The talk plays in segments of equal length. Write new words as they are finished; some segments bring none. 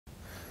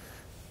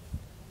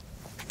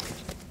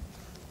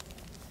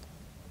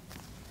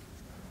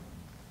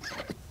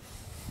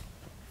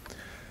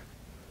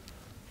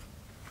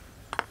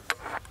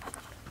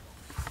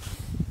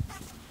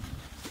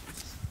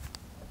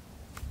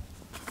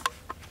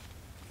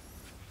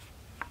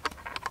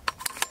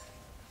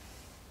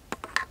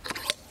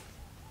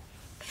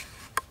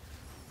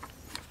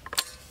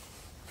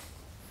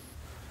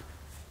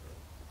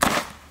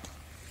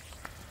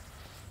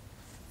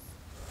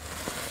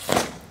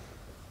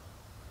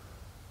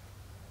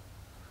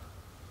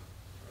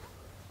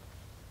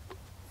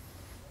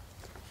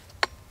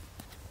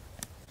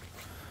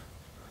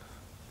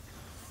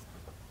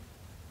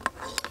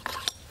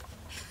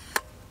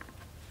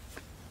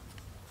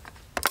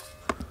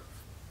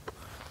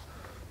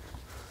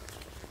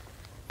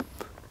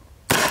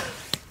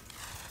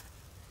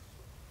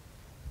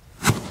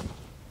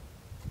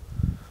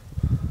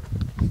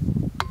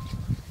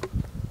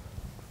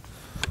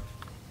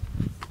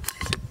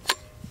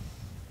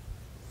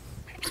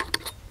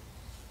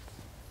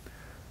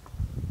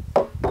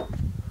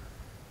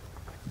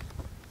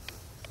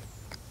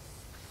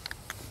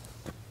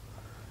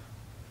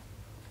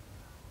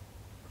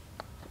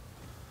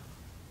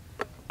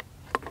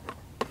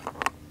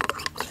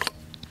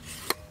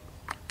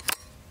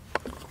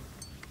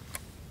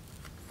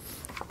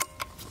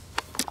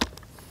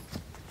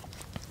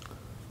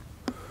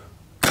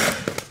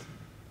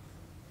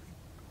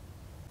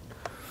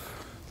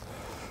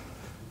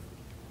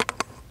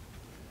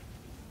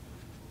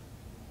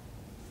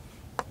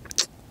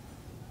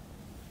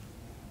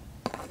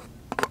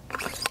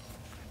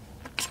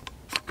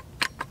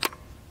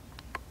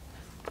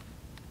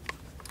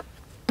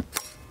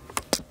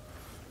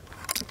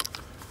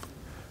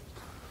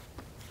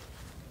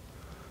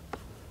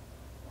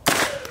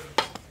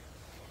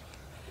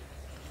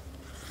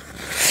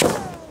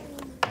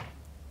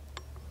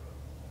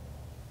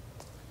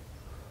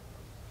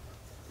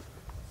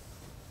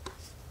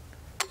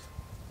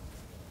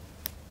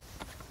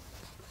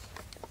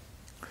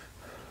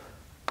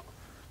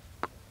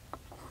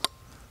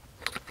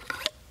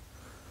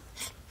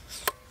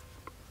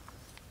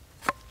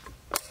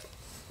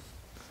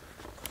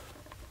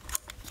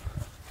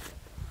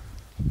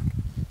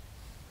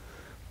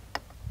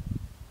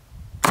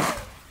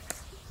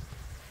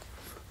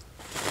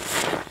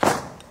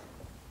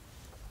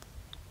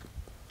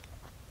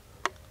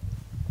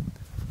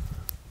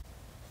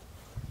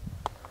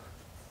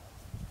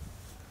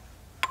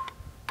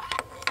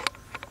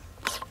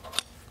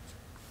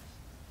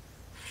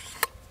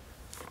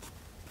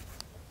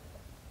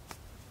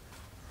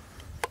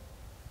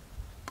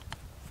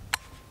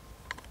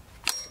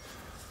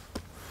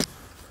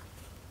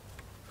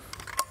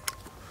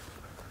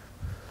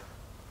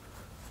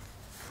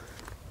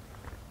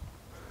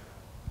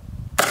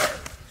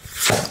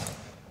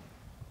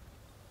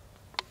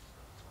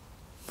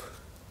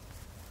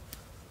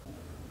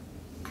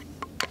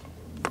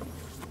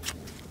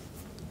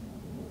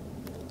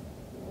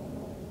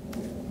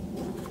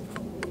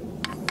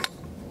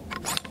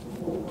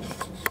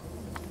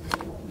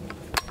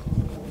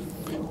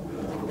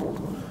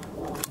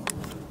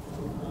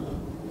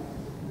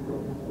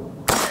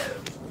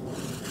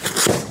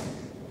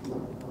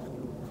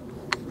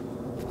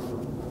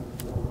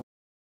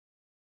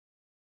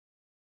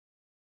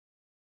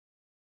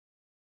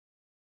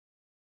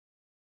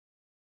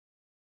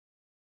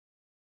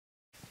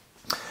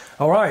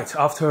Alright,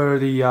 after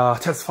the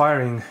test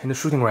firing in the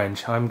shooting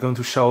range, I'm going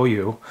to show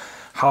you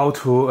how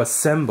to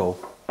assemble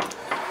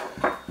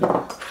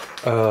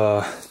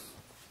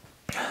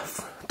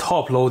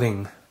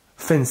top-loading,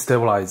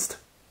 fin-stabilized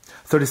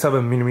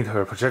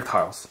 37mm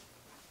projectiles.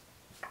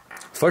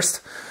 First,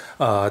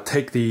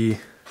 take the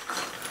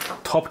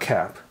top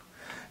cap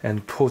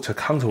and put a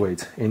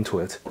counterweight into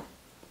it.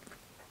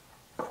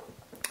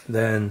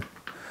 Then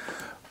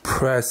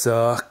press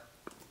a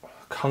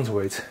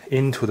counterweight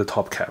into the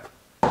top cap.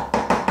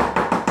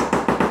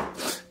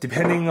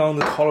 Depending on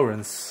the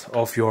tolerance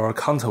of your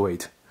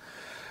counterweight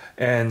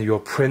and your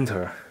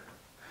printer,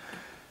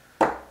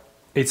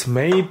 it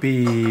may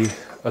be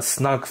a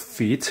snug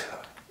fit,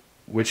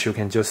 which you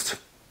can just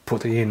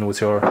put in with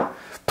your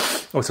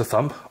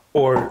thumb,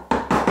 or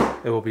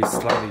it will be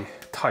slightly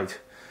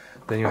tight.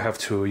 Then you have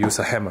to use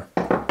a hammer.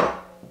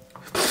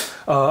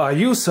 I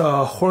use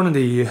a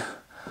Hornady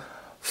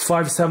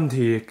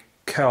 570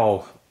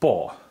 cal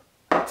ball,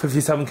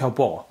 57 cal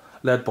ball,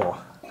 lead ball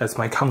as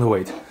my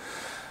counterweight.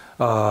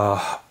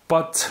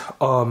 But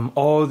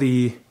all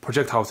the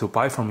projectiles you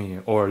buy from me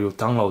or you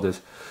download it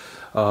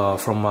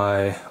from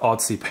my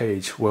Odyssey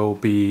page will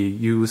be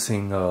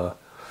using a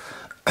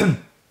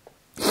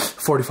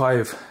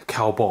 45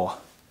 cal ball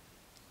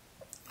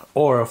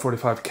or a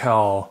 45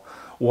 cal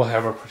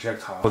whatever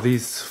projectile. So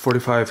these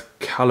 45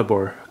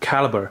 caliber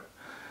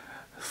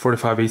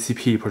 45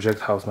 ACP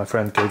projectiles my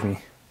friend gave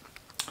me.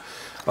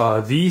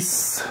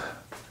 These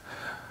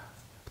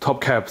top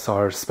caps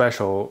are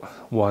special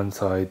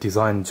ones I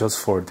designed just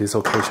for this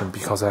occasion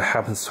because I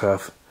happen to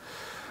have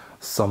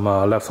some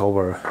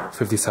leftover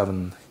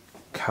 57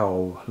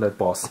 cal lead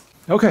balls.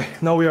 Okay,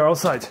 now we are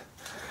outside.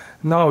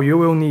 Now you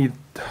will need,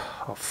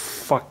 oh,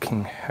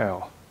 fucking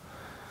hell.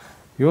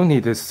 You'll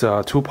need this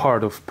 2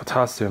 parts of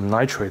potassium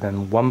nitrate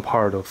and 1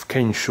 part of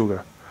cane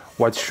sugar,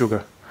 white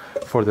sugar,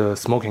 for the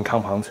smoking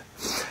compound.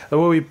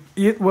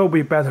 It will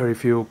be better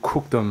if you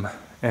cook them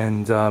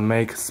and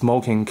make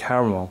smoking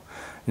caramel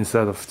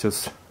instead of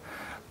just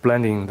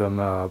blending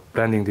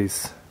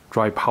this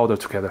dry powder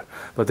together.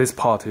 But this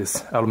pot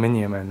is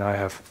aluminium and I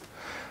have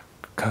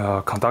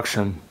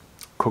conduction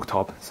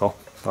cooktop, so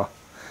I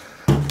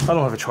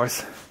don't have a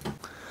choice.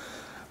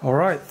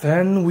 Alright,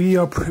 then we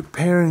are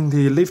preparing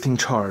the lifting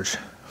charge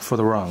for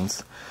the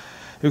rounds.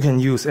 You can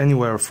use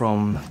anywhere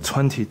from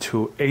 20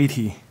 to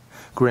 80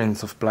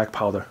 grains of black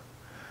powder.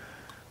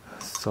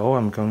 So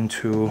I'm going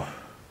to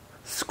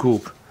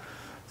scoop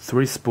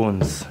 3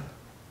 spoons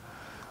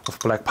of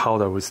black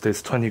powder with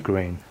this 20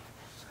 grain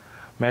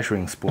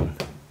measuring spoon,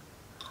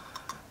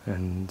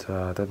 and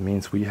that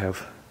means we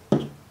have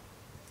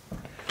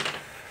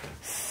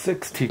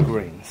 60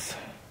 grains,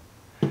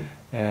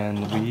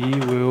 and we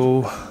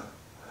will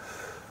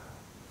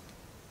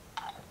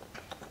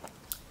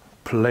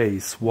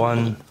place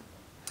 1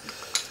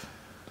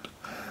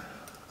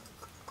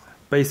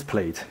 base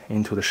plate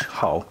into the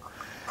hull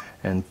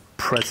and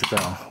press it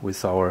down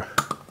with our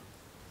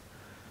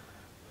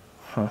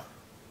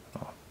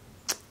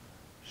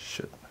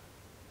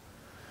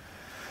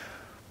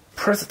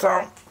press it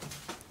down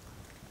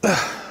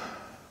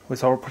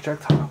with our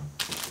projectile.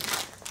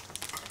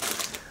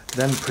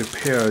 Then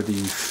prepare the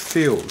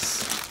fills.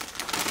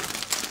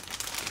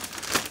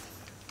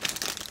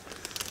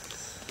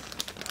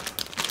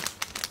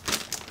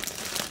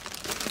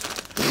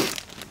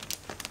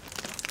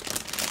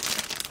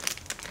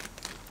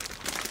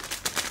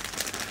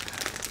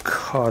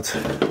 Cut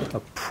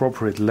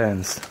appropriate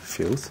length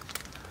fills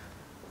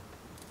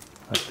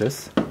like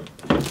this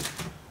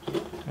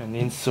and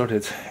insert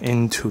it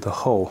into the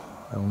hole.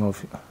 I don't know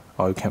if you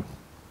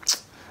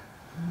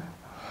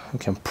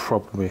can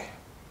probably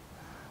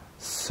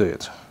see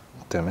it.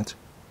 Damn it.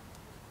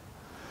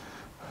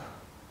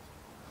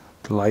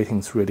 The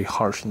lighting's really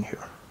harsh in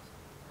here.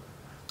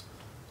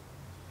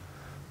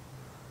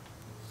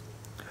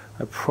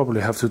 I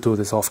probably have to do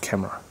this off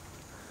camera.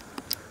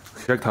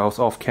 Projectiles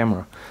off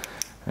camera.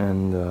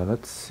 And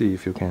let's see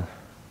if you can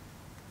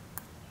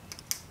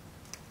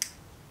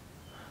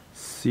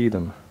see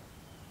them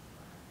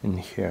in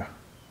here.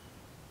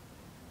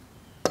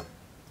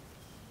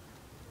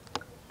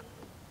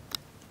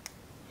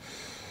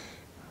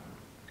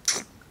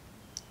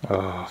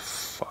 Oh,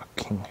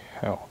 fucking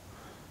hell.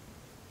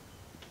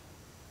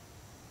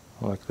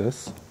 Like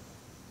this.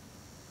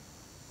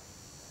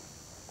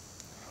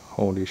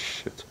 Holy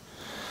shit.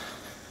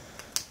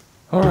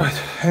 Alright,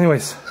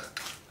 anyways.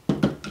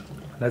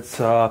 Let's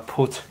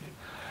put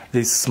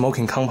these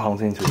smoking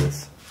compounds into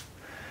this.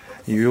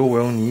 You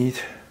will need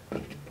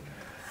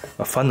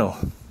a funnel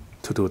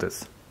to do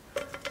this.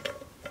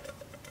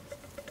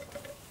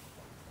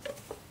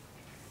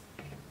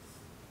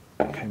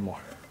 Okay, more.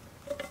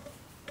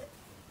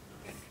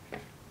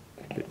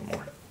 A bit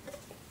more.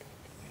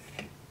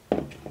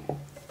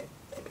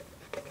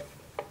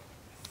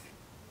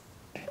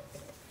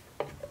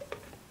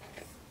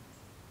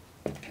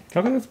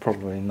 Okay, that's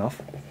probably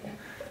enough.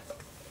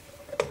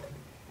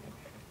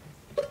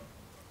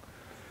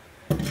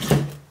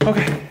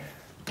 Okay.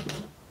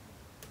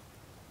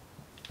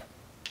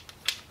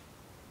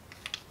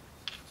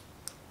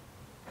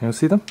 you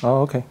see them?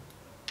 Oh, okay.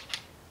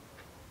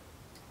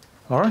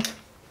 Alright.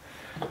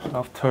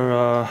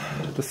 After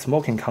the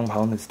smoking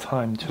compound, it's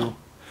time to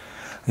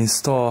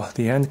install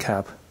the end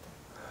cap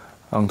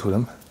onto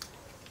them.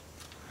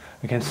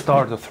 You can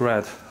start the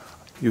thread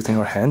using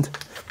your hand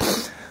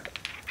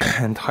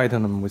and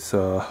tighten them with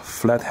a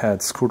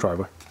flathead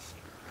screwdriver,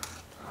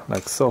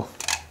 like so.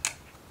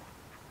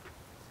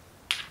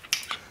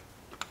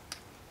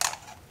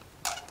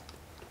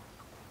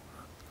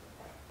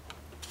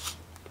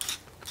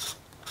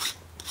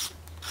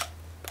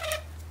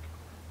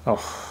 Oh.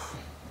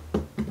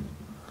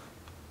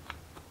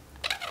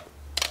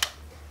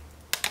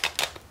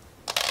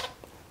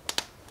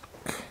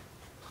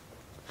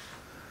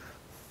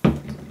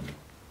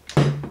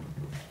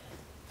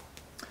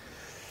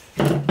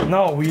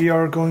 Now we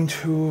are going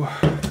to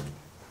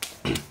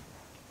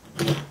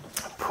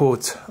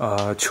put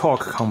chalk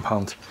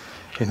compound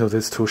into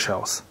these two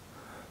shells.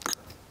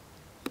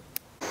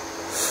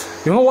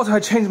 You know what?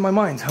 I changed my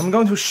mind. I'm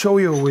going to show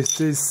you with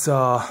this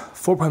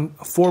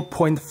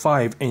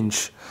 4.5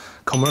 inch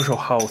commercial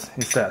house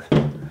instead.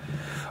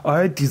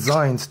 I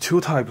designed two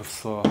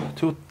types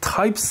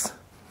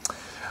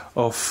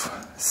of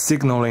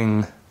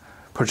signaling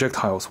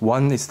projectiles.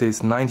 One is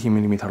this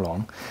 90mm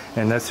long,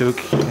 and as you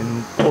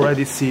can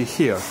already see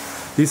here,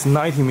 these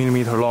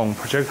 90mm long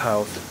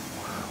projectiles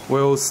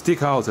will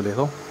stick out a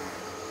little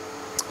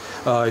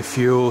if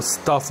you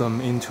stuff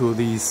them into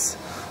these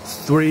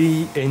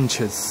 3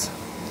 inches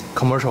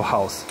commercial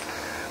house.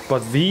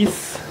 But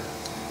these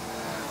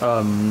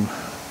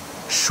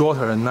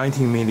shorter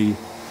 90mm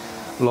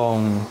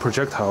long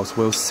projectiles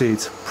will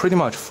sit pretty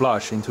much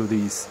flush into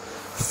these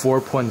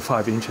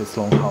 4.5 inches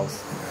long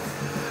house.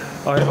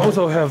 I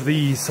also have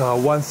these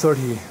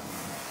 130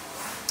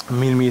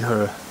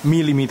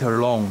 millimeter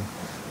long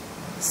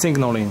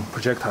signaling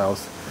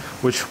projectiles,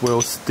 which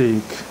will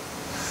stick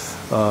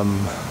a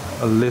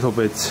little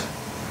bit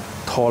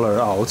taller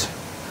out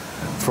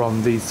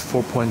from these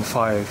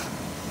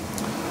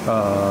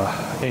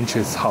 4.5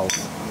 inches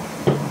house.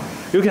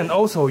 You can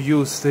also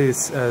use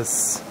this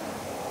as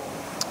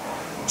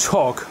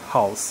chalk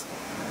house.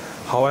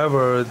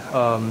 However,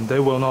 they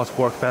will not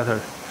work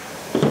better.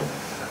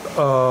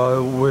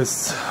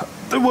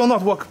 They will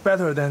not work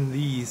better than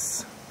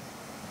these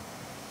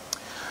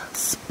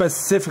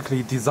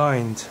specifically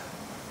designed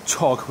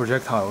chalk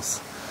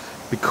projectiles,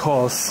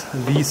 because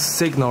these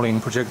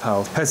signaling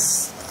projectiles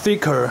has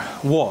thicker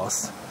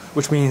walls,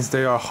 which means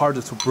they are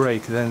harder to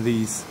break than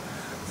these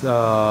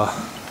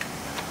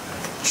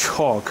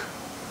chalk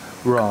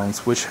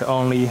rounds, which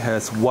only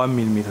has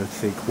 1mm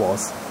thick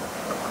walls.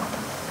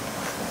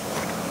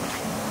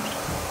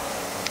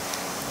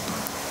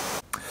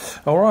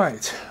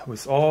 Alright,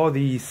 with all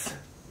these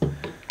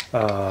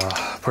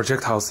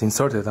projectiles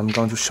inserted, I'm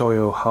going to show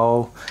you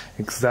how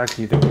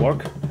exactly they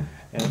work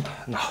and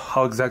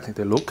how exactly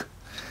they look.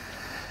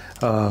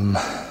 And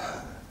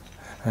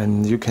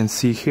you can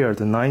see here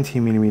the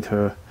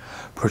 90mm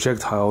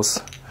projectiles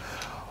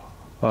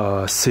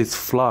sits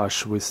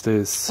flush with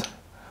this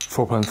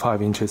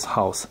 4.5 inches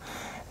house,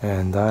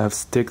 and I have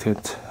sticked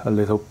it a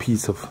little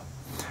piece of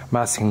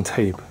masking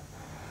tape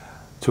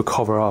to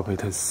cover up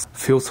its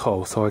fuse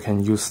hole, so I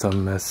can use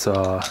them as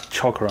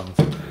chalk rounds.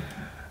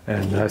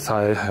 And as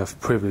I have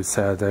previously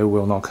said, they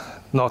will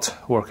not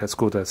work as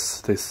good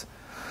as this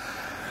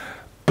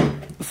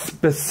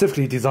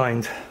specifically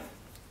designed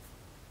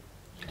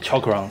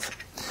chalk rounds.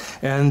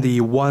 And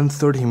the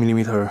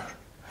 130mm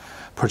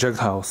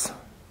projectiles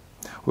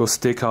will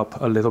stick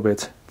up a little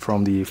bit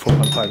from the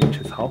 4.5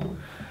 inches hull,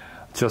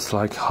 just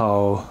like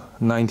how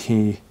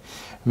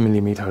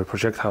 90mm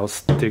projectiles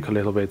stick a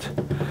little bit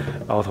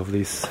out of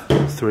this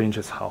 3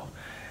 inches hull,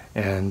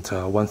 and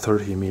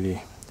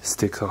 130mm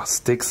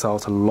sticks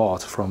out a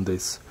lot from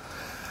this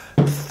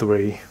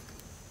 3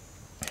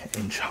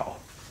 inch hull.